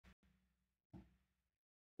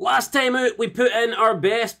Last time out, we put in our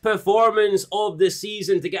best performance of the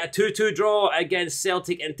season to get a 2-2 draw against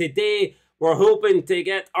Celtic, and today we're hoping to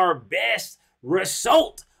get our best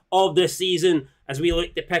result of the season as we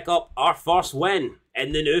look to pick up our first win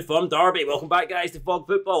in the new firm derby. Welcome back, guys, to Fog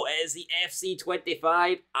Football. It is the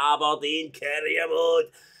FC25 Aberdeen Carrier Mode.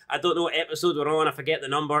 I don't know what episode we're on, I forget the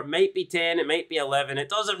number. It might be 10, it might be 11. It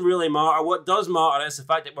doesn't really matter. What does matter is the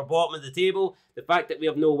fact that we're bottom of the table, the fact that we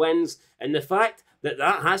have no wins, and the fact that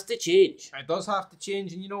that has to change. It does have to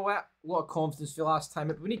change, and you know what? A lot of confidence for last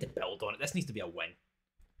time. We need to build on it. This needs to be a win.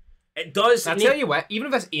 It does. I'll tell you what, even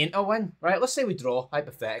if this ain't a win, right? Let's say we draw,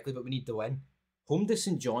 hypothetically, but we need to win. Home to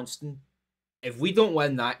St Johnstone. If we don't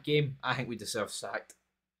win that game, I think we deserve sacked.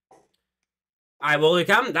 Aye, well, look,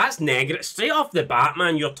 that's negative. Straight off the bat,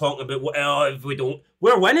 man, you're talking about, if we don't...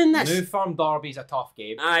 We're winning this. New firm derby's a tough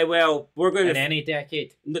game. Aye, well, we're going to... In any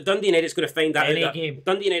decade. Dundee United's going to find that any out. Game.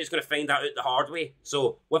 Dundee United's going to find that out the hard way.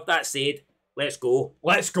 So, with that said, let's go.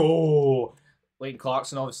 Let's go! Leighton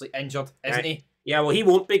Clarkson, obviously injured, isn't he? Yeah, well, he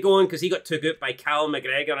won't be going because he got took out by Cal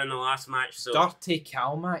McGregor in the last match. So Dirty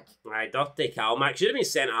Calmac. Aye, dirty Calmac. Should have been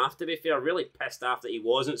sent off, to be fair. Really pissed off that he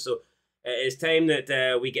wasn't. So, it's time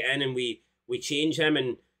that we get in and we change him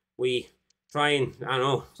and we try and, I don't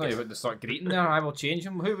know. It's not about to start greeting there. I will change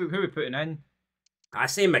him. Who are we putting in? I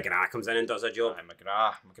say McGrath comes in and does a job.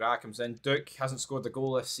 McGrath comes in. Duke hasn't scored a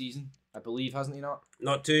goal this season, I believe, hasn't he not?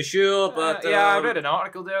 Not too sure, but... yeah, I read an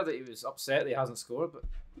article there that he was upset that he hasn't scored, but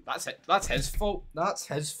that's it. That's his fault. That's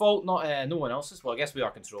his fault, not no one else's. Well, I guess we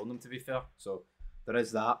are controlling them, to be fair, so there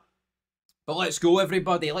is that. But let's go,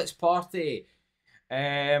 everybody. Let's party.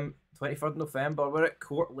 23rd November, we're at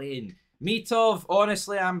Court Lane. Mitov,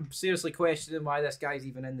 honestly, I'm seriously questioning why this guy's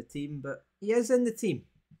even in the team, but he is in the team.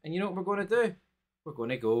 And you know what we're going to do? We're going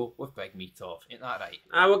to go with Big Mitov. Ain't that right?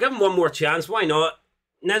 We'll give him one more chance. Why not?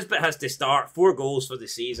 Nisbet has to start. 4 goals for the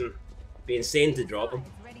season. Be insane to drop him.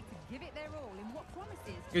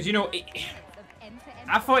 Because, you know,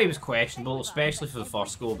 I thought he was questionable, especially for the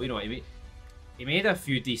first goal. But you know what? He made a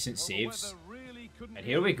few decent saves. And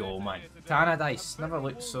here we go, man. Tannadice never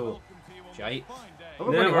looked so shite.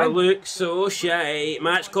 Never look so shy.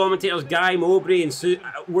 Match commentators Guy Mowbray and Sue.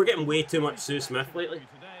 We're getting way too much Sue Smith lately.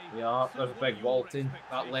 We are. There's Big Walton,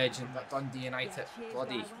 that legend, that Dundee United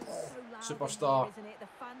bloody superstar,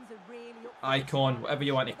 icon, whatever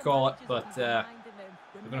you want to call it. But we're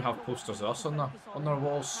going to have posters of us on our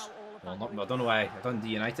walls. Well, not, I don't know why a Dundee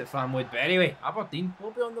United fan would, but anyway, Aberdeen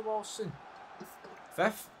will be on the walls soon.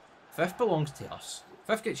 Fifth belongs to us.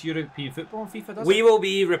 Fifth gets European football on FIFA, does We will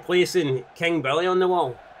be replacing King Billy on the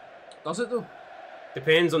wall. Does it though?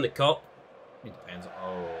 Depends on the cup. It depends.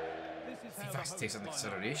 Oh, FIFA has to take into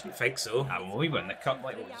consideration. I think so. Well, we win the cup,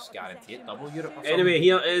 like we'll just guarantee it. Double Europe. Or anyway,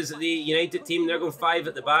 here is the United team. They're going 5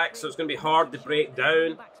 at the back, so it's going to be hard to break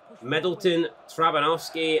down. Middleton,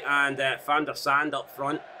 Trabanovski, and Van der Sand up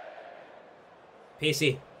front.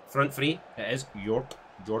 Pacey, front three. It is York.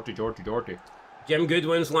 Georgie. Jim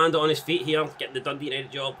Goodwin's landed on his feet here, getting the Dundee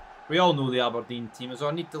United job. We all know the Aberdeen team. Is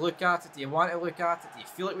our need to look at it? Do you want to look at it? Do you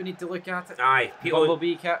feel like we need to look at it? Aye.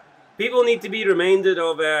 Bumblebee kit. People need to be reminded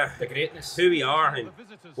of the greatness, who we are and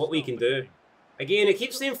what we can do. Again, it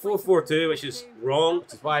keeps saying 4-4-2, which is wrong.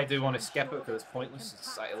 Which is why I do want to skip it, because it's pointless.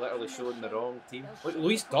 It's like literally showing the wrong team. Look,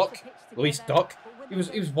 Louis Duck. He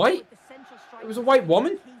was white. It was a white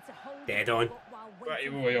woman. Dead on.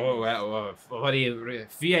 What do you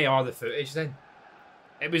VAR the footage then?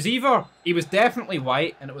 It was either he was definitely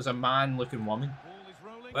white and it was a man-looking woman.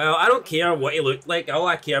 Well, I don't care what he looked like. All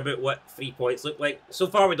I care about what 3 points look like. So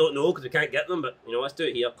far, we don't know because we can't get them. But you know, let's do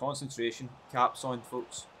it here. Concentration, caps on,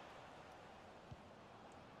 folks.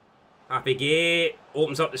 Happy Gay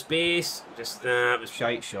opens up the space. Just it was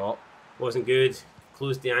shite shot. Wasn't good.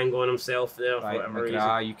 Closed the angle on himself there right, for whatever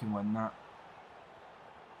reason. You can win that.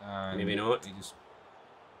 Maybe not. He just.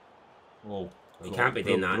 Whoa. He can't be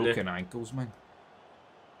doing that now. Broken ankles, man.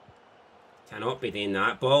 Cannot be doing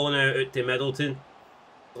that. Ball now out to Middleton.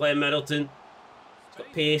 Glenn Middleton. He's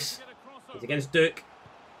got pace. He's against Duke.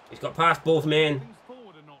 He's got past both men.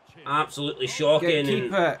 Absolutely shocking.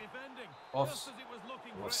 Keep it.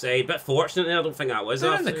 Offside. Bit fortunate there. I don't think that was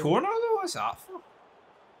in the corner though. What's that for?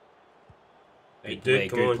 Hey,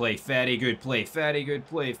 Duke, good play. Very good play. Very good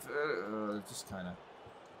play. Just kind of.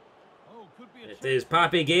 It is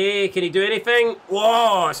Papi Gay. Can he do anything?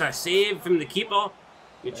 Whoa! It's a save from the keeper.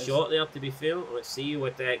 Good shot there, to be fair. Let's see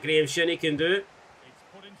what Graham Shinnie can do.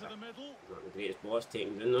 Not the greatest boss,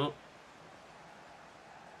 taking down though.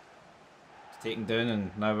 It's taken down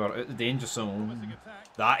and now we're out the danger zone.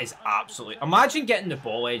 That is absolutely... Imagine getting the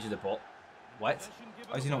ball edge of the ball. What?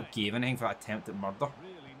 Why has he not given anything for that attempt at murder?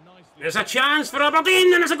 There's a chance for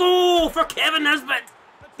Aberdeen, and it's a goal for Kevin Nisbet.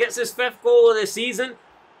 Gets his 5th goal of the season.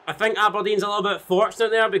 I think Aberdeen's a little bit fortunate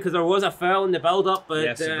there because there was a foul in the build-up, but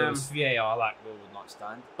yes, if there was VAR, that goal would not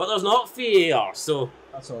stand. But there's not VAR, so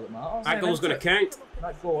that's all that matters. That goal's going to count.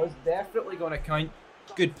 That goal is definitely going to count.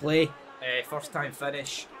 Good play, first time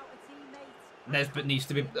finish. Nisbet needs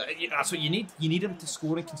to be. That's what you need. You need him to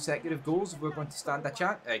score in consecutive goals if we're going to stand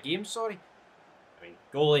a game. Sorry. I mean,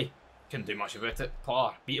 goalie couldn't do much about it.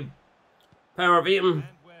 Power beat him. Power beat him.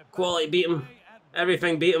 Quality beat him.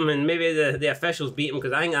 Everything beat him, and maybe the officials beat him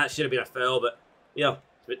because I think that should have been a foul. But yeah,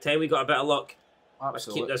 it's about time we got a bit of luck. Absolutely.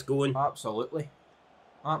 Let's keep this going. Absolutely.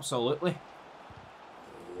 Absolutely.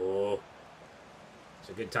 Oh, it's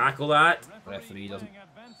a good tackle that. Referee doesn't.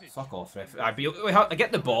 Fuck off, referee. I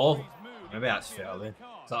get the ball. Maybe that's fair then.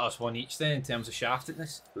 Is that us one each then in terms of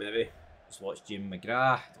shaftedness? Maybe. Just watch Jim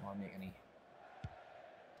McGrath. Don't want to make any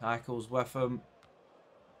tackles with him.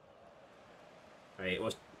 Right,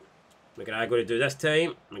 what's McGrath going to do this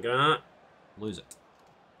time? McGrath. Lose it.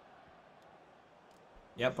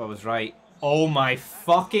 Yep, I was right. Oh my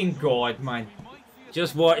fucking god, man.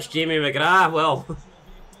 Just watch Jamie McGrath. Well,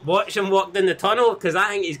 watch him walk down the tunnel because I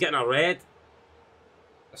think he's getting a red.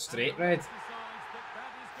 A straight red.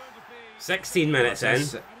 16 minutes in.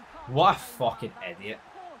 What a fucking idiot.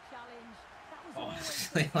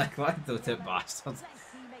 Honestly, like, what a doted bastard.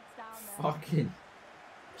 Fucking.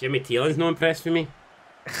 Jimmy Teelan's not impressed with me.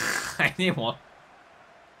 I know what.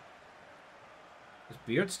 His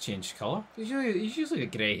beard's changed colour. He's usually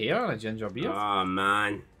got grey hair and a ginger beard. Oh,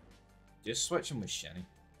 man. Just switch him with Shinny.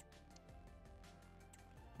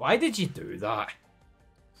 Why did you do that?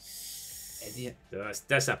 Idiot. That's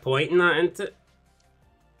disappointing, that, isn't it?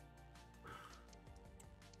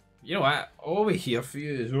 You know what? All we hear for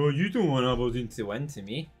you is, oh, you don't want Aberdeen to win to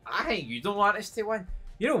me. I think you don't want us to win.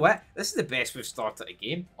 You know what? This is the best we've started a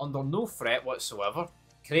game. Under no threat whatsoever.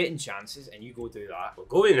 Creating chances, and you go do that. We'll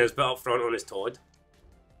go in his bit up front on his Todd.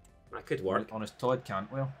 That could work. On his Todd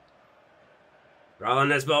Cantwell. Rather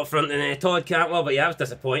than his bit up front than Todd Cantwell, but yeah, it was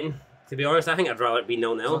disappointing. To be honest, I think I'd rather it be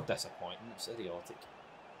 0-0. It's not disappointing, it's idiotic.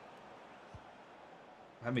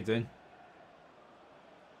 How are we doing?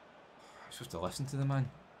 I'm supposed to listen to the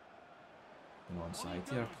man. Going on side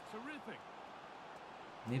here.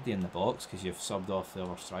 Nobody in the box because you've subbed off the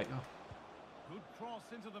other striker. Good cross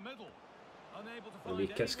into the middle. Maybe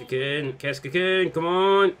Kiskakoon, Kiskakoon, come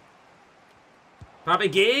on. Happy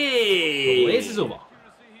game. The race is over.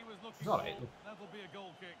 It's alright though.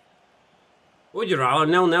 What would you rather,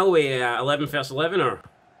 0-0 with 11 versus 11 or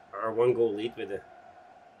 1 goal lead with the...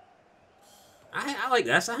 I like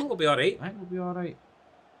this, I think we'll be alright. I think we'll be alright.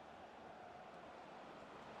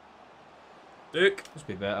 Duke. Must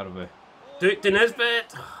be better with... Duke to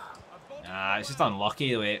Nisbet. Nah, it's just unlucky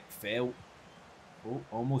the way it fell. Oh,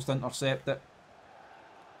 almost intercepted.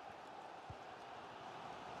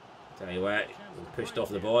 Tell you what, pushed off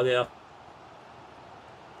the ball there.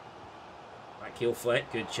 Back heel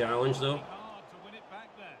flick, good challenge though.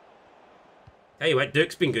 Tell you what,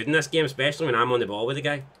 Duke's been good in this game, especially when I'm on the ball with the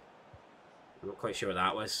guy. I'm not quite sure what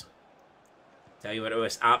that was. Tell you what, it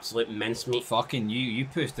was absolute mincemeat. Fucking you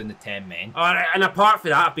pushed in the 10 men. Alright, and apart from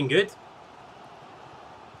that, I've been good.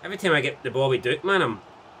 Every time I get the ball with Duke, man, I'm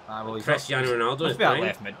well, Cristiano Ronaldo. Must be at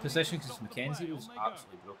left mid position because McKenzie was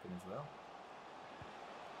absolutely broken as well.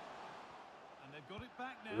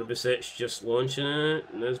 Rubicic just launching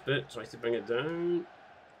it. Nisbet tries to bring it down.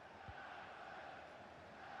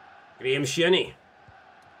 Graham Shinnie.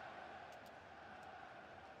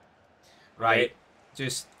 Right.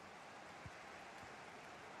 Just...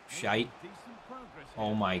 shite.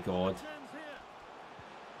 Oh my god.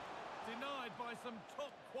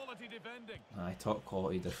 Aye, top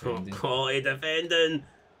quality defending. Top quality defending.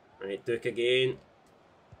 Right, Duke again.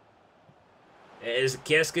 It is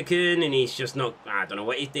Kiskakoon and he's just not... I don't know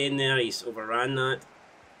what he's doing there. He's overran that.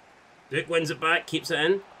 Duke wins it back, keeps it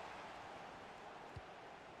in.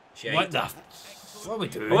 Shite. What the... What are we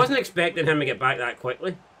doing? I wasn't expecting him to get back that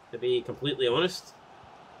quickly, to be completely honest.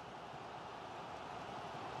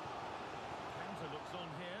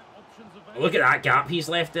 Look at that gap he's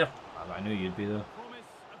left there. I knew you'd be there.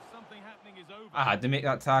 I had to make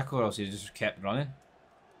that tackle or else he just kept running.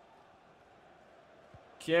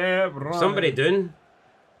 Kept running. Somebody doing.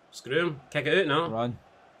 Screw him. Kick it out now. Run.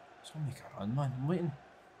 Just gonna make a run, man. I'm waiting.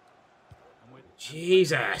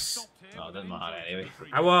 Jesus. No, it didn't matter anyway.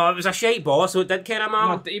 Well, it was a shite ball, so it did kind of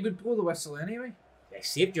matter. No, he would blow the whistle anyway. Yeah,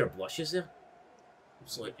 saved your blushes there.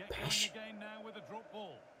 Absolute pish.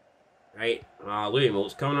 Right, Louis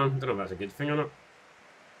Molt's coming on. Don't know if that's a good thing or not.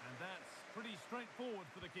 And that's pretty straightforward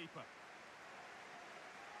for the keeper.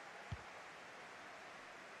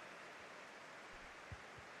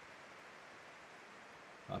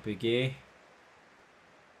 Happy Gay.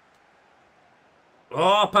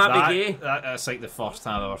 Oh, Pappy Gay. That's like the first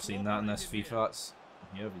time I've ever seen that in this FIFA. That's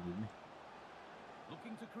here we did me.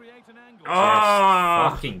 Looking to create an angle. Oh!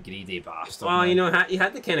 Fucking greedy bastard. Well, man. you know, you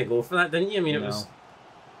had to kind of go for that, didn't you? I mean, it was... A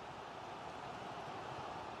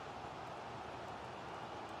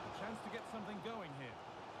chance to get something going here.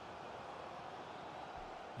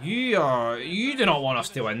 You do not want us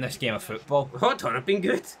to win this game of football. Hot on, I've been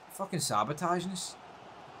good. Fucking sabotaging us.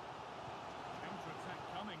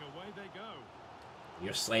 Counter-attack coming, away they go.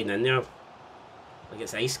 You're sliding in there. Like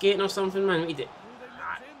it's ice skating or something, man. What you do? Oh, they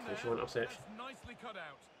Ah, looked in push there. one up search. That's nicely cut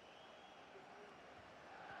out.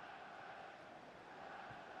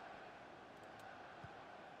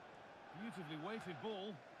 Beautifully weighted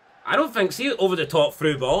ball. I don't think, see, over the top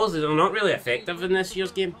through balls, they're not really effective in this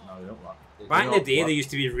year's game. No, they don't work. Back in the day, they used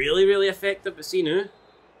to be really, really effective, but see now,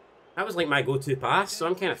 that was like my go-to pass, so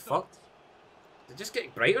I'm kind of fucked. Did it just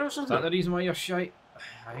get brighter or Is something? that the reason why you're shite?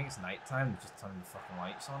 I think it's night time. Just turn the fucking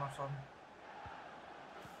lights on or something.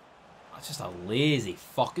 That's just a lazy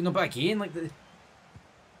fucking. No, but again, like they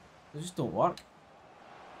just don't work.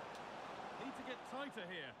 Need to get tighter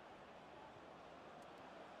here.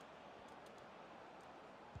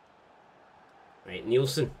 Right,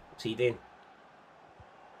 Nielsen, what's he doing?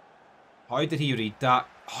 How did he read that?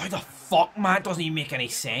 How the fuck, man? It doesn't even make any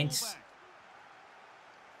sense.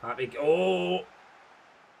 Pappy, oh!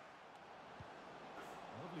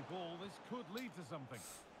 Lovely ball. This could lead to something.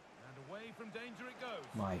 And away from danger it goes.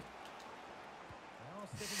 My Now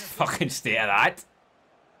sitting a fucking state of that.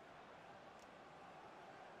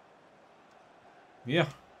 Yeah.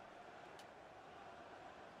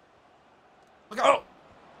 Look at oh!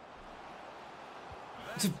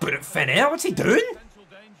 Just put it thin air. What's he doing? potential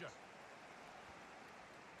danger.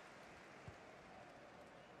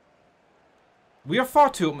 We are far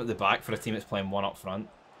too open at the back for a team that's playing one up front.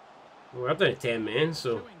 We're up to 10 men,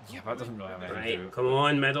 so... Yeah, but that doesn't really have anything to do. Right, come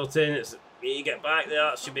on, Middleton, it's me, get back there,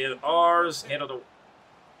 that should be ours, head of the... And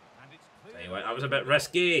it's clear. Tell you what, that was a bit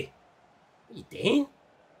risky. What are you doing?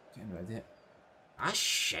 Getting ready. That's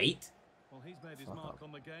shite. Well, he's made his Fuck mark up.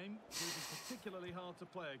 on the game. Proving particularly hard to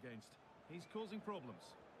play against. He's causing problems.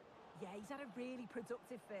 Yeah, he's had a really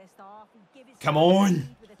productive first half. He gave his Come side the on.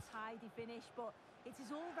 lead with a tidy finish, but it's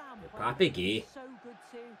his all-round play. Pappy Gay. So good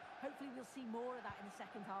too. Hopefully we'll see more of that in the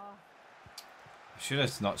second half. I should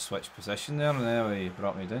have not switched position there, and there he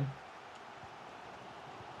brought me down.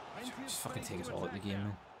 Plenty of Just fucking space take us to all at the attack game, now.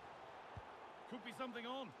 man. Could be something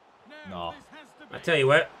on. No. Now, this has to be. I tell you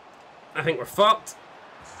what, I think we're fucked.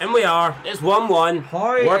 And we are. It's 1-1.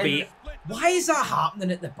 How We're in- beat. Why is that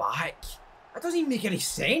happening at the back? That doesn't even make any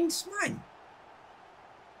sense, man.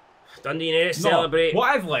 Dundee need to celebrate.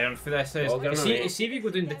 What I've learned for this is, Oh, give him a minute. see if you go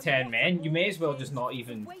down to 10 men, you may as well just not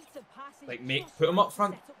even, Weight of passing like, just put him up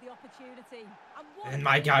front. set up the opportunity. And what And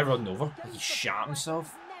my guy running over, goes like he for shot power,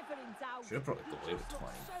 himself. never in doubt. Should have brought the goalie with 20.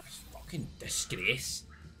 It's fucking disgrace.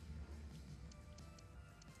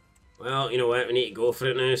 Well, you know what? We need to go for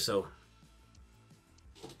it now, so...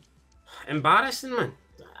 Embarrassing, man.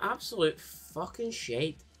 Absolute fucking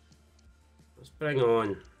shite. Let's bring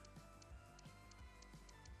on...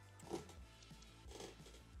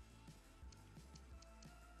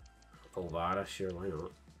 Polvara, sure, why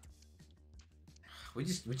not? We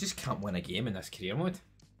just can't win a game in this career mode.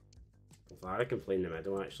 Polvara can play in the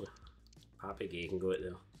middle, actually. Pappy Gay can go out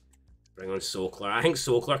there. Bring on Sokler. I think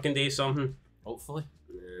Sokler can do something. Hopefully.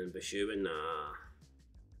 And Bashuba, nah.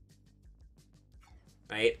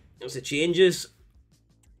 Right, there's the changes.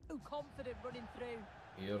 So confident running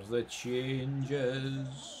through. Here's the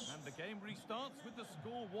changes. And the game restarts with the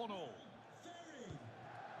score 1-1.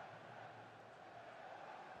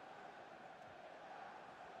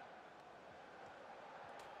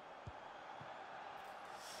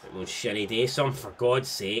 It was shitty day, some for God's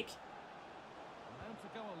sake. Now to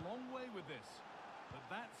go a long way with this. But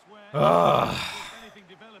that's where anything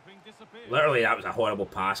developing disappears. Literally, that was a horrible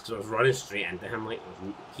pass because I was running straight into him like there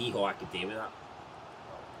was hee-haw I could do with that.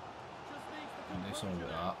 Just needs to Can do something with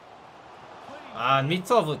convert that. it. And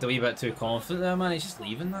Meatloaf looked a wee bit too confident there, man. He's just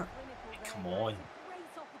leaving that. Clinical Come there. on.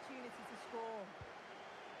 Great opportunity to score.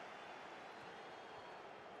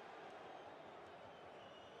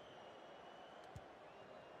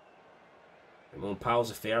 Come on,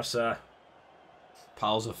 pals of Fersa.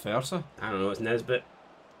 Pals of Fersa. I don't know, it's Nisbet.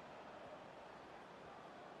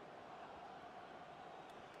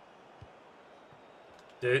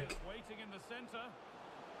 Duke. Waiting in the centre.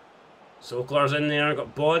 Sokler's in there,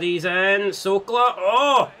 got bodies in. Sokler,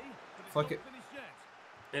 oh! Flick it. Finished yet.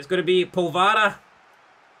 It's going to be Polvara.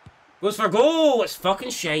 Goes for goal. It's fucking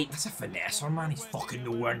shite. That's a finesser, man. He's fucking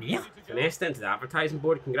nowhere near. Finessed into the advertising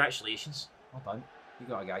board. Congratulations. Well done. You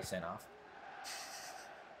got a guy sent off.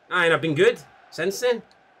 Aye, and I've been good since then.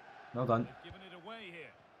 Well done. Giving it away here.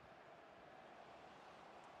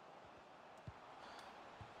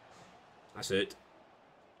 That's it.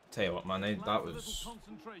 Tell you what, man, that was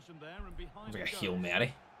Concentration there and behind like a it Hail goes.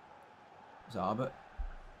 Mary. Is that a bit?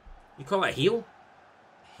 You call it a heel?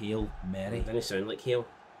 Hail Mary. It didn't sound like heel.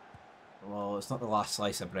 Well, it's not the last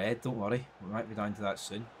slice of bread, don't worry. We might be down to that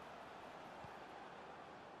soon.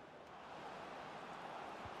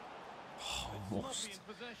 Almost. Sloppy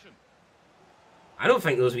in possession. I don't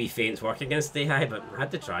think those wee feints work against DI, but I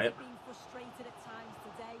had to try it. Been frustrated at times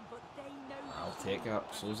today, but they know I'll take it.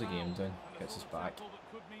 Slows the game down. Gets us back. That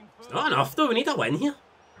could mean further. Not enough though, we need a win here.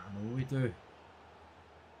 I know we do.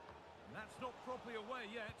 That's not properly away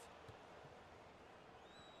yet.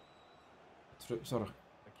 Troops are...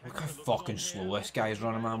 The Look counter how looks fucking on slow here. this guy's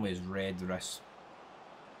running, man, with his red wrists.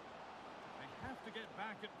 They have to get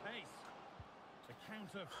back at pace. The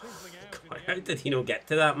counter fizzling out in God, the how end. did he not get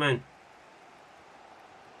to that, man?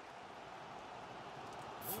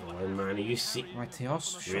 Oh man, are you see? My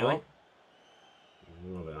Teos, shut Really? up. I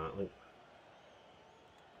don't know about that. Like,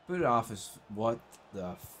 Put it off as what the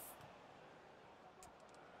f...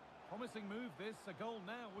 Promising move this. A goal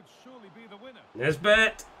now would surely be the winner.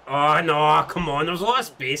 Nisbet. Oh no, come on, there's a lot of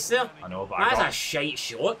space there. I know, but I That's a got, shite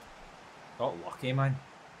shot. got lucky, man.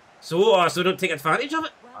 So don't take advantage of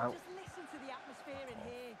it. Well, just listen to the atmosphere in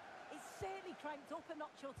here. It's certainly cranked up a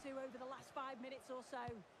notch or two over the last 5 minutes or so,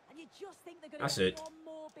 and you just think they're going That's to it. get one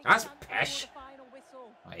more big That's chance before pish. the final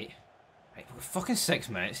whistle. Right. Right, we've got fucking 6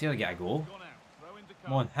 minutes here to get a goal. Gone out. Throw in to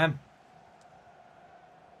Come on, him.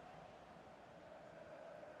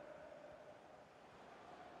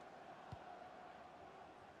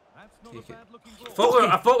 That's not Take a it. bad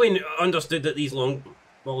looking I thought we understood that these long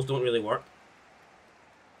balls don't really work.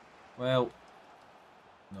 Well,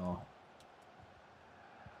 no.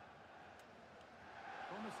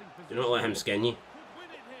 Do not let him skin you.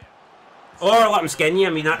 Or let him skin you. I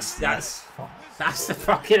mean, that's the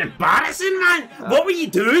fucking embarrassing, man. What were you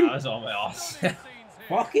doing? That was on my arse.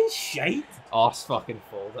 Fucking shite. Arse fucking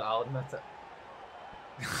folded, I'll admit it.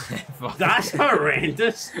 Fucking- That's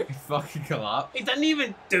horrendous. He fucking collapsed. He didn't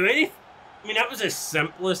even do anything. I mean, that was the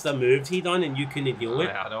simplest of moves he done, and you couldn't deal with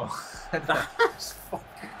it. I know. That's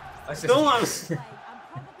fucking. That's Don't let him. Play, and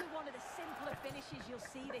probably one of the simpler finishes you'll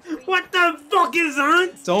see this week. What the fuck is that?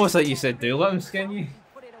 It's almost like you said, do let him skin you.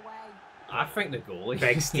 Put it away. I think the goalie.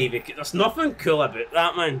 Big Stevie. There's nothing cool about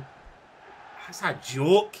that, man. That's a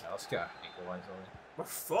joke. Yeah, let's get a equaliser. We're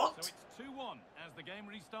So fucked. it's 2-1 as the game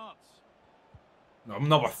restarts. No, I'm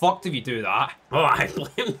not. We're fucked if you do that. Oh, I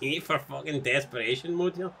blame me for fucking desperation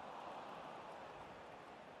mode here.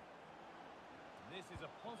 This is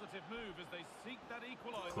a positive move as they seek that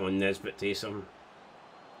equaliser. Come on, Nisbet, do something.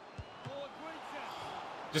 Oh, a great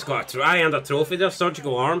chance. Just got a try under trophy there,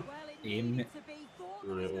 surgical arm. Well, it Aim. needed to be. Thought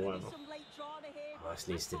there was Right, gonna be whatever. some late drama here, Oh, this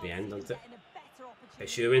but needs to be I in, can't doesn't see it? getting a better opportunity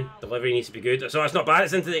Pursuing. now. Delivery needs to be good. So it's not bad,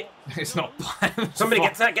 it's into the... It's not bad. Somebody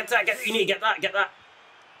get that, you need to get that.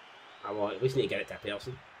 I will at least need to get it to a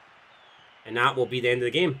person. And that will be the end of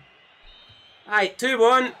the game. Aye,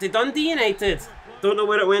 2-1 to Dundee United. Don't know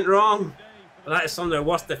where it went wrong. But that is some of the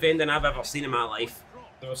worst defending I've ever seen in my life.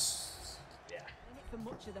 There was... In it for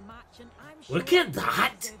much of the match, and I'm Look sure at they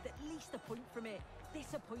that. deserved at least a point from it.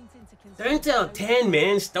 Disappointing to Down concede. to 10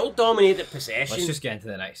 men, still dominated Let's possession. just get into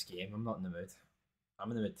the next game. I'm not in the mood. I'm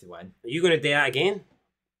in the mood to win. Are you going to do that again?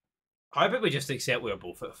 How about we just accept we were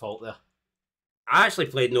both at fault there? I actually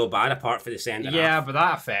played no bad apart for the send Yeah, but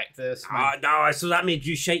that affected us. Oh, no, so that made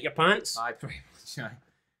you shite your pants? I pretty much. Yeah.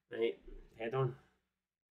 Right, head on.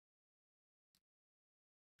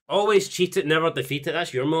 Always cheat it, never defeat it.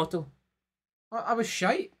 That's your motto. I was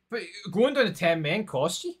shite. But going down to 10 men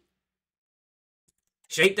cost you.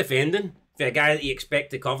 Shite defending for a guy that you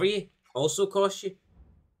expect to cover you also costs you.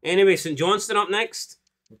 Anyway, St Johnstone up next.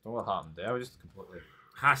 I don't know what happened there. We just completely...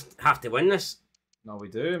 Have to win this. No, we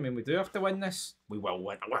do. I mean, we do have to win this. We will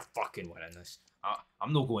win. We're fucking winning this.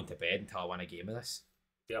 I'm not going to bed until I win a game of this.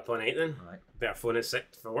 Be up all night then. Right. Better phone at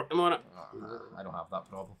 6 for work tomorrow. I don't have that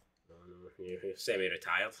problem. You're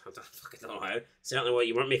semi-retired. I don't fucking know how. Certainly what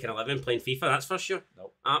you weren't making a living playing FIFA, that's for sure.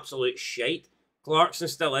 Nope. Absolute shite.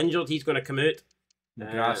 Clarkson's still injured. He's going to come out.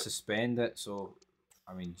 McGrath suspended, so...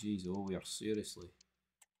 I mean, geez, oh, we are seriously...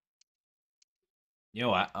 You know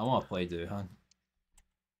what? I want to play Doohan.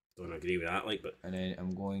 Don't agree with that, like, but... And then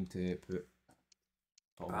I'm going to put...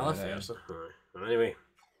 Alafers. Anyway.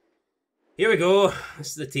 Here we go. This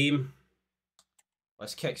is the team.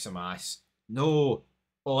 Let's kick some ass. No!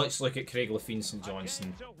 Well, let's look at Craig Lefian St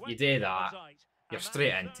Johnstone. You do that, you're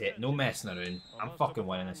straight into it, no messing around. I'm fucking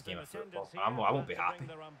winning this game of football. I won't be happy.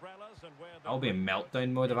 I'll be in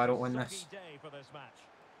meltdown mode if I don't win this.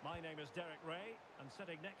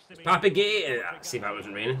 Papagay. See if that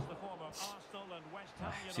wasn't raining.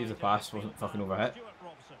 See if the pass wasn't fucking overhit.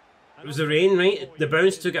 It was the rain, right? The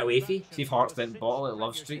bounce took it away from you. See if Hearts didn't bottle at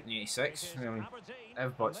Love Street in '86. I mean,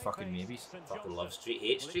 everybody's fucking maybes. Fucking Love Street,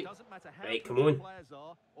 Hate Street. Right, come on.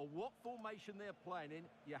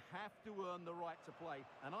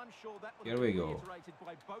 Here we go.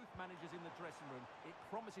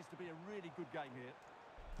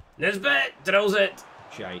 Nisbet drills it.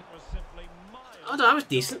 Shite. Oh, no, that was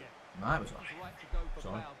decent. Nah, it was sorry.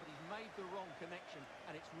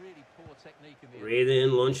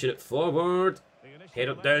 Raiden launching it forward. Head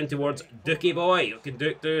up down towards Dookie boy. What can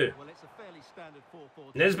Duke do?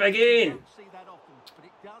 Nisbet again.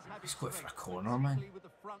 He's going for a corner, man.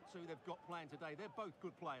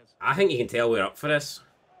 I think you can tell we're up for this.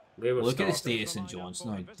 Look at the status in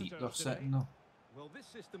Johnson, how deep they're sitting though. Well, this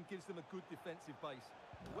system gives them a good defensive base.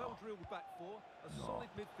 Well drilled back four, a solid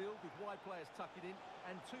midfield with wide players tucking in,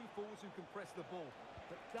 and two forwards who can press the ball.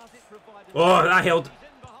 But does it provide? Oh, that held.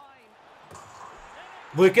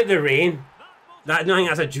 Look at the rain. That, no, I think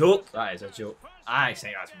that's a joke. That is a joke. I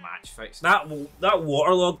think that's match fixed. That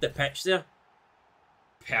waterlogged the pitch there.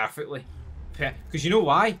 Perfectly. Because you know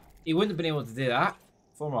why? He wouldn't have been able to do that.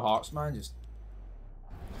 Former Hearts man just...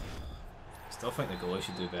 Still think the goalie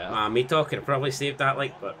should do better. Me talking have probably saved that,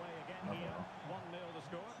 like, but...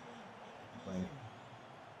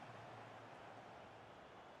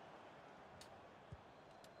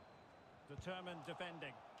 Determined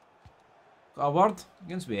defending. Got a word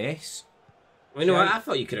against me, S. Well, you know what? I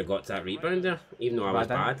thought you could have got to that rebound there, even though I was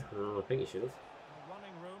bad. Oh, I think you should have.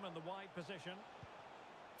 Running room in the wide position.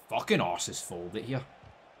 Fucking arses folded here.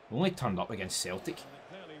 Only turned up against Celtic. It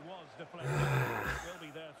clearly was deflected. Will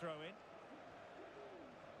be their throw in.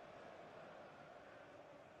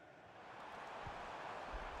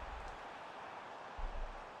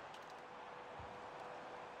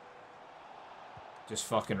 Just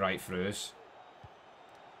fucking right through us.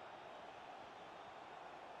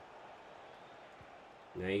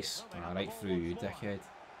 Nice. Right through you, dickhead.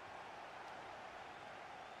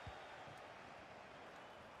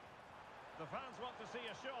 The fans want to see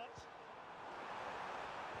a shot.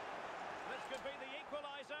 This could be the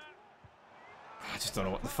equaliser. I just don't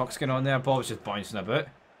know what the fuck's going on there. Bob's just bouncing about.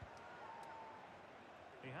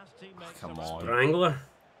 He has teammates. Come on. Wrangler.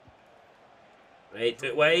 Right,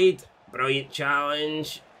 out wide. Brilliant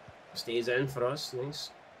challenge. Stays in for us.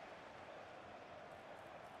 Nice.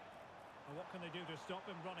 What can they do to stop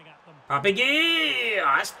him running at them? Papagay!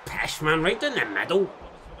 Oh, that's pish, man. Right down the middle.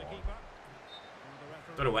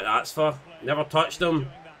 Don't know what that's for. Never touched him.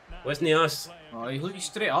 Wasn't he us? Oh, he's looking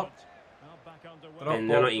straight up. And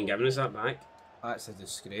they're not even giving us that back. That's a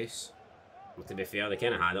disgrace. Well, to be fair, they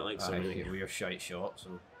kind of had it like so. With your shite shot,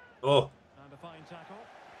 so. Oh. And a fine tackle.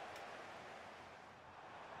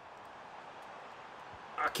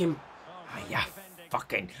 I can. Yeah,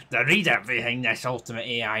 fucking. They read everything, this ultimate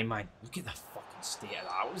AI, man. Look at the fucking state of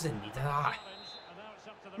that. What was the need of that?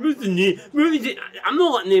 Where's the name? I'm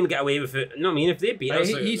not letting them get away with it. No, I mean, if they beat us.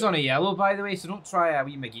 He's on a yellow, by the way, so don't try a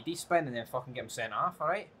wee McGeady spin and then fucking get him sent off,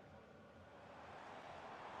 alright?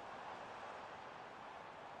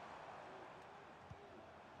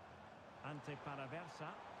 Ante Paraversa.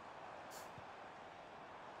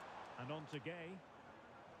 And on to Gay.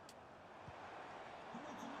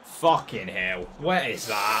 Fucking hell. What is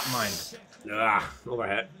that, man? Ah,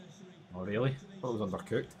 overhit. Oh, really? I thought it was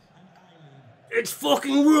undercooked. It's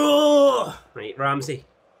fucking raw! Right, Ramsey.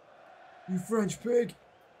 You French pig!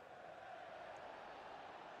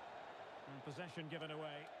 And possession given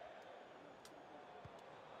away.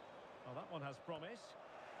 Oh, that one has promise.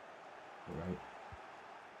 Right.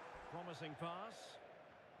 Promising pass.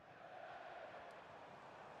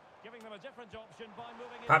 Giving them a different option by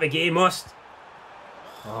moving Papagay must.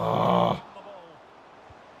 Oh.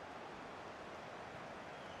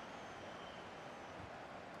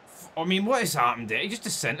 I mean, what has happened there? He just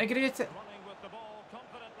disintegrated it. Running with the ball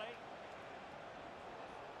confidently.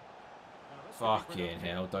 Fucking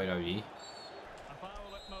hell, WWE. A foul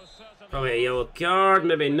at most certainly. Probably a yellow card,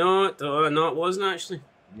 maybe not. Oh, no, it wasn't actually.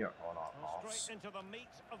 You're on our arse. Straight into the meat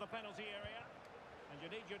of the penalty area. And you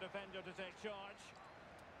need your defender to take charge.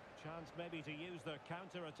 Chance maybe to use their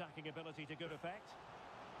counter-attacking ability to good effect.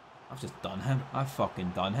 I've just done him. I've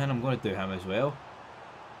fucking done him. I'm going to do him as well.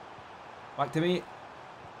 Back to me.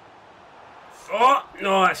 Oh,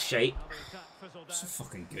 no, that's shite. fizzled So out.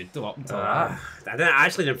 fucking good though up until that. I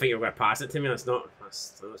actually didn't think you were going to pass it to me. That's not.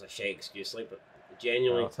 That was a shite excuse, like, but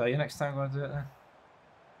genuinely. I'll tell you next time I'm going to do it then.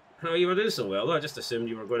 No, you were doing so well, though. I just assumed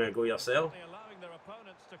you were going to go yourself. Allowing their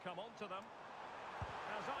opponents to come onto them.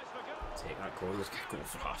 As eyes for goal. Take that corner. Go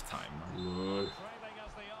for half time, man. Come on. Trailing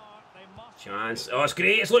as they are, they must. Chance. Oh, it's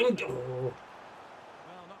great. It's looking. Oh. Well,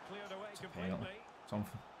 not cleared away It's a penalty. completely.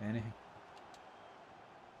 Something. Anything.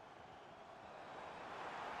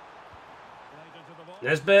 Played into the ball.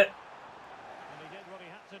 Nisbet. And he did what he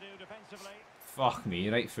had to do defensively. Fuck me,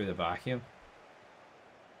 right through the back here.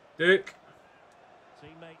 Duke.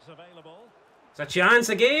 Teammates available. It's a chance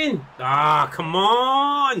again. Ah, come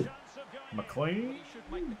on. Chance of going in. McLean. He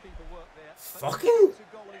should make the keeper work there. Fucking. It's a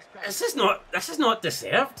goal he's capable. This is not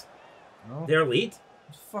deserved. No. Their lead.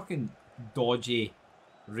 It's a fucking dodgy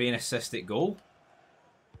rain assisted goal.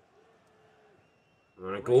 I'm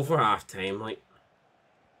gonna go for half time, like.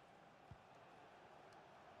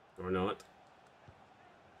 Or not.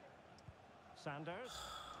 Sanders.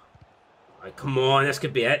 Like, come on, this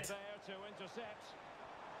could be it. There to intercept.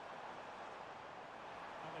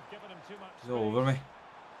 And they've given him too much He's all over me.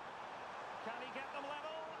 Can he get them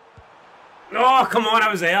level? Oh, come on, I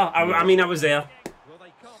was there. I mean, I was there. Well,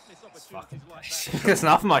 they can't miss opportunities Fucking like pish. that. There's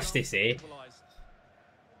not much to say. Equalise.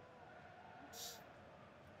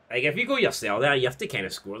 Like, if you go yourself there, you have to kind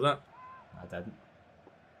of score that. I didn't.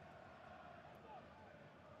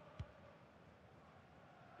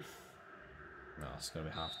 No, it's going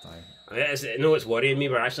to be half time. No, it's worrying me.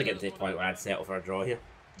 We're actually getting to the point where I'd settle for a draw here.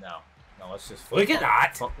 No. No, let's just Look at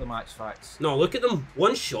that. fuck the match facts. No, look at them.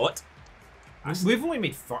 One shot. We've only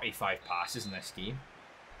made 35 passes in this game.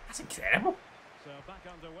 That's incredible. So back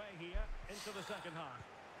underway here into the second half.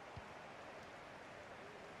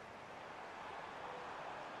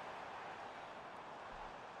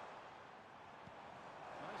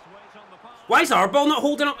 Nice weight on the pass. Why is our ball not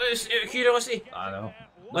holding up out of curiosity? I know.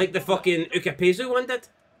 Like the fucking Ukapezu one did?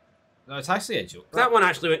 No, it's actually a joke. That one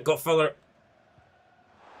actually got further.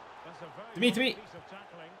 That's a very To me, to good me. piece of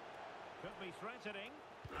tackling. Could be threatening.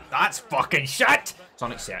 That's fucking shit! It's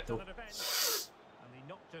unacceptable. And he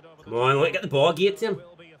knocked it over Come on, look at the ball, get to him.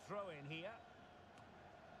 Will be a throw in here.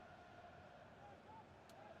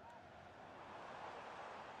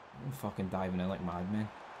 I'm fucking diving in like madmen.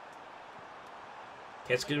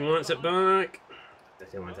 Kiskin wants it back.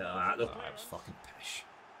 Doesn't want it like that though. That was fucking pish.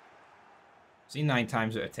 See, 9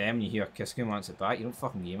 times out of 10 when you hear Kiskin wants it back, you don't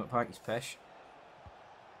fucking game it back, he's pish.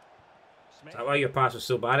 Is that why your pass was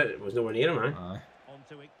so bad it was nowhere near him, man? Aye. On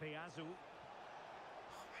to Ikpeazu. Oh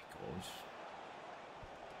my god.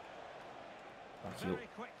 Back you up. Very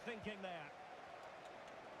quick thinking there.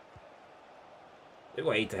 Look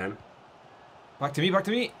wide to him. Back to me, back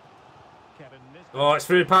to me! Kevin Nisbet. Oh, it's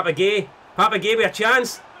through Papa Gay. Papa Gay with a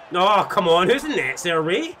chance. No, come on. Who's in nets there,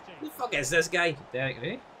 Ray? Who the fuck is this guy? Derek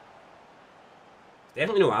Ray?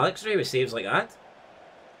 Definitely no Alex Ray with saves like that.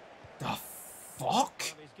 The fuck?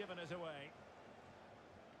 Well, he's given us away.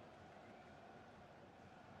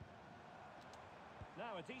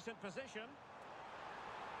 Now a decent position.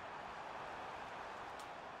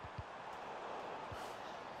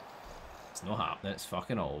 It's not happening, it's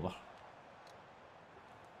fucking over. And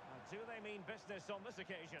do they mean business on this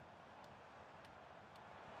occasion?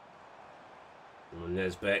 Come on,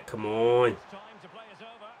 Nisbet. Come on. It's time to play it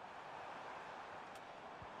over.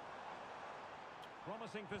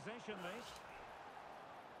 Promising position, this.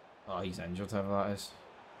 Oh, he's injured, whoever that is.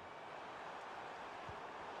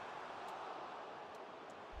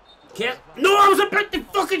 No, I was about to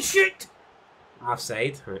fucking shoot.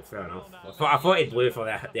 Offside. Right, fair enough. I thought he blew for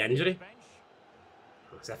the injury. Bench.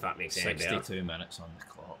 As if that makes any better. 62 minutes on the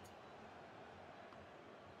clock.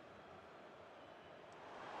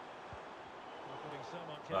 We're putting so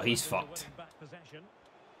much Well, effort he's into fucked. winning back possession.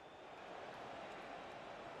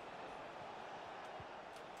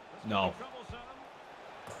 This could No. be troublesome.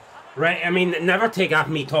 Right, I mean, never take off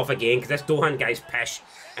meat off again, because this Dohan guy's pish,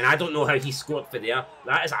 and I don't know how he scored for there.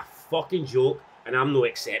 That is a fucking joke, and I'm not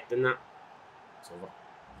accepting that. It's over.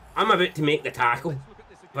 I'm about to make the tackle, Let's look at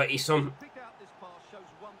this again. but he's some... Pick out this pass shows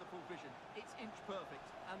wonderful vision. It's inch perfect.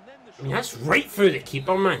 And then the I mean, that's right through the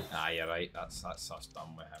keeper, man. Ah, you're right, that's us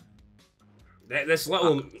done with him. This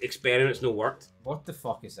little experiment's no worked. What the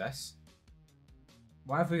fuck is this?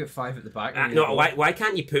 Why have we got 5 at the back? No, why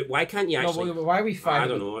can't you actually... No, why are we 5 I at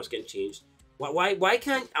don't the... know, it's getting changed. Why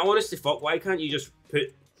can't... I honestly fuck, why can't you just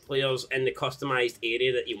put players in the customised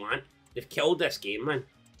area that you want? They've killed this game, man.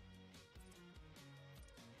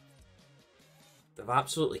 They've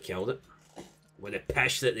absolutely killed it. With the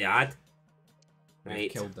pish that they had. We've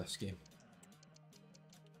Right. killed this game.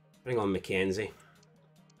 Bring on Mackenzie.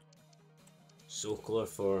 Sokler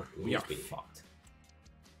for We are Leesby. fucked.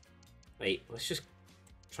 Right, let's just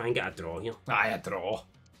try and get a draw here. Aye, a draw.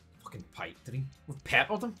 Fucking pipe dream. We've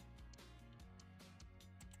peppered him.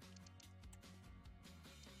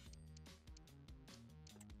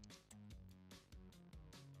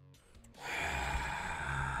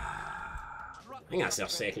 I think that's our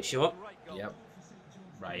second shot. Yep.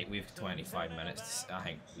 Right, we've 25 minutes. I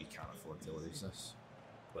think we can't afford to lose this.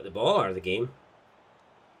 What, the ball or the game?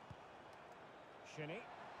 Shinnie.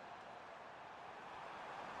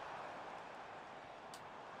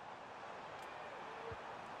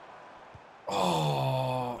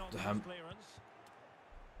 Oh, damn. Clearance.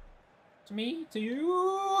 To me, to you.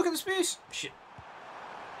 Look at the space. Shit.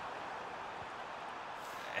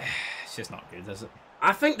 It's just not good, is it?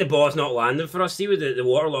 I think the ball's not landing for us. See with the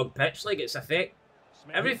waterlogged pitch, like it's effect.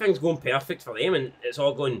 Smith. Everything's going perfect for them, and it's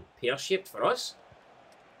all going pear-shaped for us.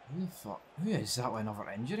 Who the fuck? Who is that with another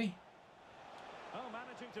injury? Oh,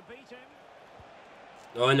 managing to beat him.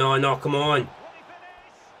 Oh no, no, come on. Will he finish?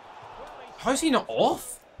 Well, he's How's he not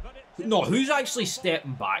off? but it's No, who's actually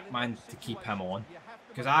stepping back, man, to keep him on?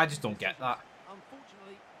 Because I just don't get that.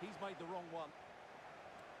 Unfortunately, he's made the wrong one.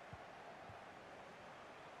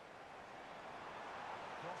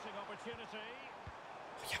 crossing opportunity.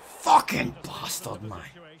 You fucking Just bastard, another man.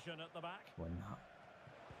 situation at the back. Win that.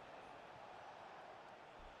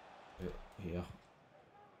 Here.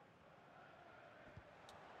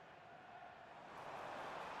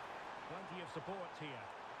 Plenty of support here.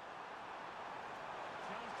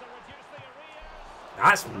 Chance to reduce the arrears.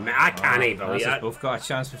 That's I can't even believe That's us that. both got a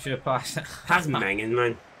chance. We should have passed it. That's minging,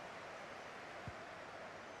 man.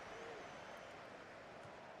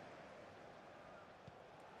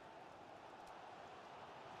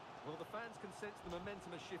 Well, the fans can sense the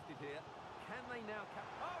momentum has shifted here. Can they now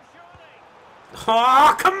Oh, surely.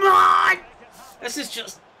 Oh, come on! This is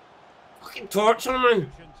just fucking torture,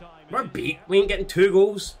 man. Time We're is beat. here. We ain't getting 2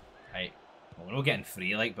 goals. Right. Well, we're not getting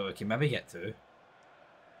 3, like, but we can maybe get 2.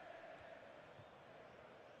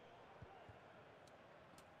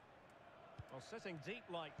 Well, sitting deep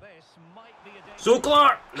like this might be a danger. So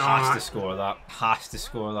Clark! Has Nah. to score that. Has to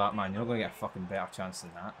score that, man. You're not going to get a fucking better chance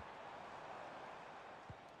than that.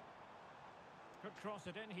 Could cross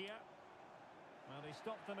it in here. Well, he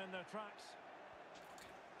stopped them in their tracks.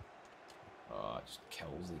 Oh, it just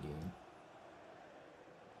kills the game.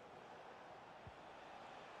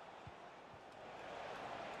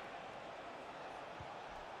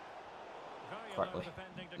 Very Quickly. alert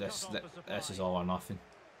defending to This, cut off the this is supply. all or nothing.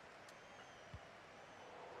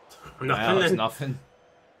 Nothing Well, it's then. nothing.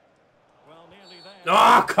 Well, nearly there.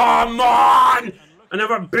 Oh, come on! And I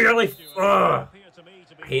never barely. looking to Ugh. appear to me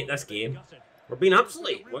to be I hate more this game. gutted. We're being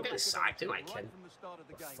absolutely. We're getting sacked, am I right kidding? from the start of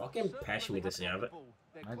the We're game? fucking Certainly pissed we when they have deserve the it. ball,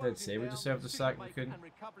 they're I did closing say we down, deserved the sack, we decision-making couldn't. and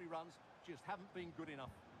recovery runs just haven't been good enough.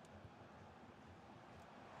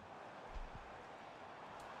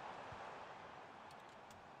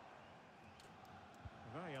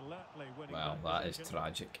 Very alertly winning Well, that that is position.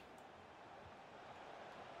 tragic.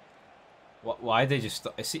 What? Why they just?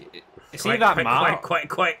 Is he Quick, that quick, mad?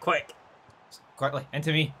 quick. Quickly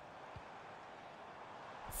into me.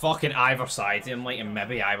 Fucking either side him, like, and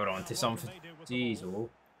maybe either onto something. Jeez, oh.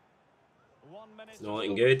 1 minute It's not of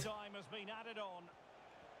looking stoppage good. time has been added on.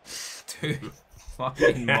 Two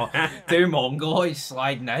fucking two Mongoloids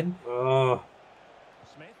sliding in. Oh,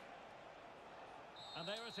 Smith. And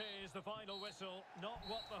there it is, the final whistle. Not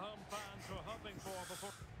what the home fans were hoping for before.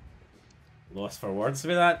 lost for words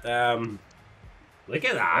with that. Look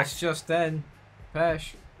at that. That's just in.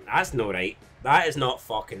 Pish. That's not right. That is not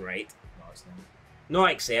fucking right. No, it's not.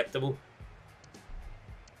 Not acceptable.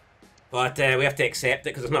 But we have to accept it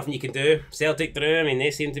because there's nothing you can do. Celtic drew. I mean,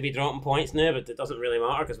 they seem to be dropping points now, but it doesn't really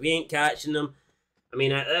matter because we ain't catching them. I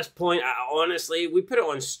mean, at this point, honestly, we put it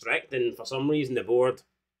on strict, and for some reason the board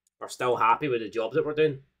are still happy with the job that we're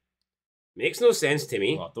doing. Makes no sense to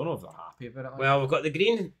me. Well, I don't know if they're happy about it. Like. Well, we've got the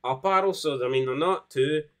green up arrow, so I mean, they're not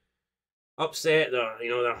too upset.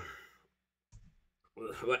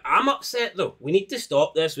 I'm upset though. We need to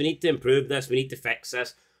stop this. We need to improve this. We need to fix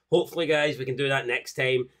this. Hopefully, guys, we can do that next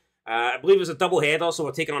time. I believe it's a double header, so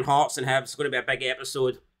we're taking on Hearts and Hibs. It's going to be a big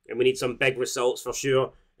episode, and we need some big results for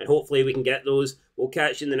sure. And hopefully, we can get those. We'll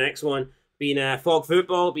catch you in the next one. Being Fog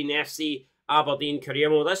Football, being FC Aberdeen career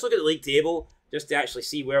mode. Let's look at the league table just to actually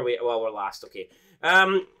see where we're last. Okay.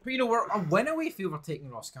 But you know, we're a win away if we're taking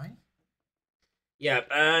Ross County. Yeah,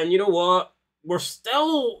 and you know what? We're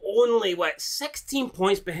still only, 16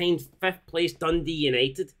 points behind 5th place Dundee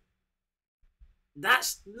United.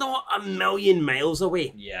 That's not a million miles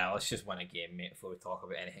away. Yeah, let's just win a game, mate, before we talk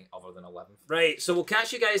about anything other than 11th. Right, so we'll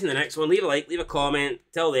catch you guys in the next one. Leave a like, leave a comment.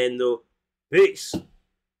 Till then, though, Peace.